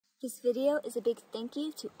This video is a big thank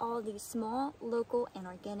you to all these small, local, and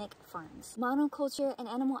organic farms. Monoculture and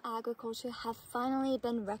animal agriculture have finally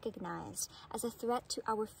been recognized as a threat to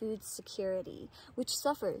our food security, which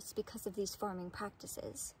suffers because of these farming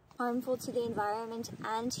practices. Harmful to the environment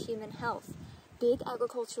and human health, big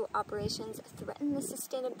agricultural operations threaten the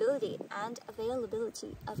sustainability and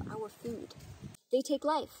availability of our food. They take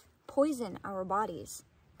life, poison our bodies,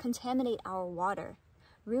 contaminate our water,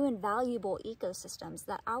 ruin valuable ecosystems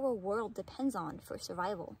that our world depends on for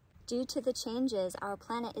survival. Due to the changes our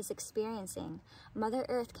planet is experiencing, Mother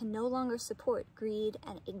Earth can no longer support greed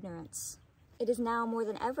and ignorance. It is now more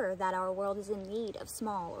than ever that our world is in need of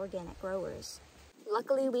small organic growers.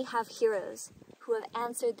 Luckily, we have heroes who have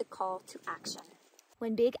answered the call to action.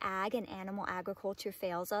 When big ag and animal agriculture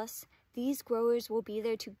fails us, these growers will be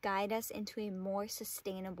there to guide us into a more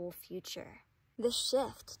sustainable future. The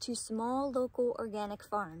shift to small local organic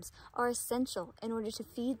farms are essential in order to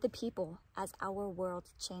feed the people as our world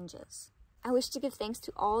changes. I wish to give thanks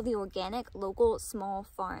to all the organic, local, small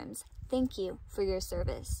farms. Thank you for your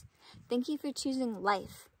service. Thank you for choosing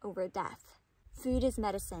life over death. Food is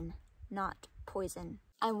medicine, not poison.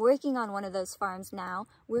 I'm working on one of those farms now.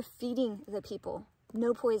 We're feeding the people.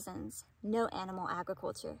 No poisons, no animal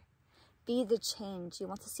agriculture. Be the change you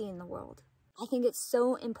want to see in the world. I think it's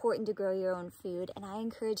so important to grow your own food, and I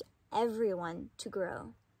encourage everyone to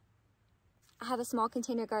grow. I have a small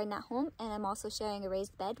container garden at home, and I'm also sharing a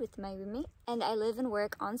raised bed with my roommate. And I live and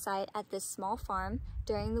work on site at this small farm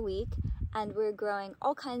during the week, and we're growing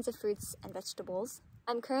all kinds of fruits and vegetables.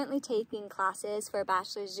 I'm currently taking classes for a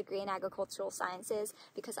bachelor's degree in agricultural sciences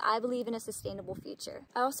because I believe in a sustainable future.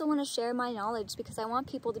 I also want to share my knowledge because I want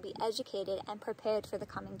people to be educated and prepared for the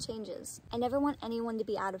coming changes. I never want anyone to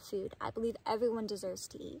be out of food. I believe everyone deserves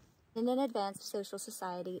to eat. In an advanced social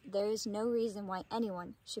society, there is no reason why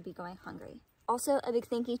anyone should be going hungry. Also, a big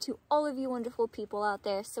thank you to all of you wonderful people out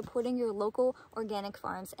there supporting your local organic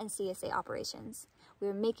farms and CSA operations. We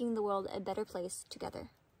are making the world a better place together.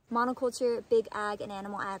 Monoculture, big ag, and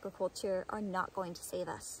animal agriculture are not going to save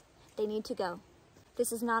us. They need to go.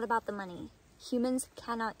 This is not about the money. Humans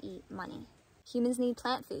cannot eat money. Humans need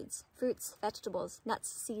plant foods, fruits, vegetables, nuts,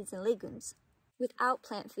 seeds, and legumes. Without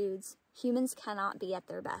plant foods, humans cannot be at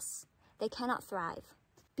their best. They cannot thrive.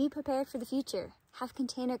 Be prepared for the future. Have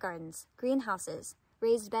container gardens, greenhouses,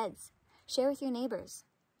 raised beds. Share with your neighbors.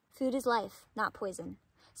 Food is life, not poison.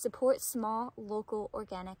 Support small, local,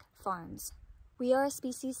 organic farms. We are a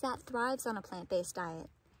species that thrives on a plant-based diet.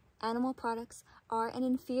 Animal products are an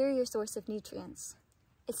inferior source of nutrients.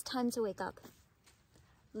 It's time to wake up.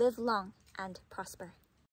 Live long and prosper.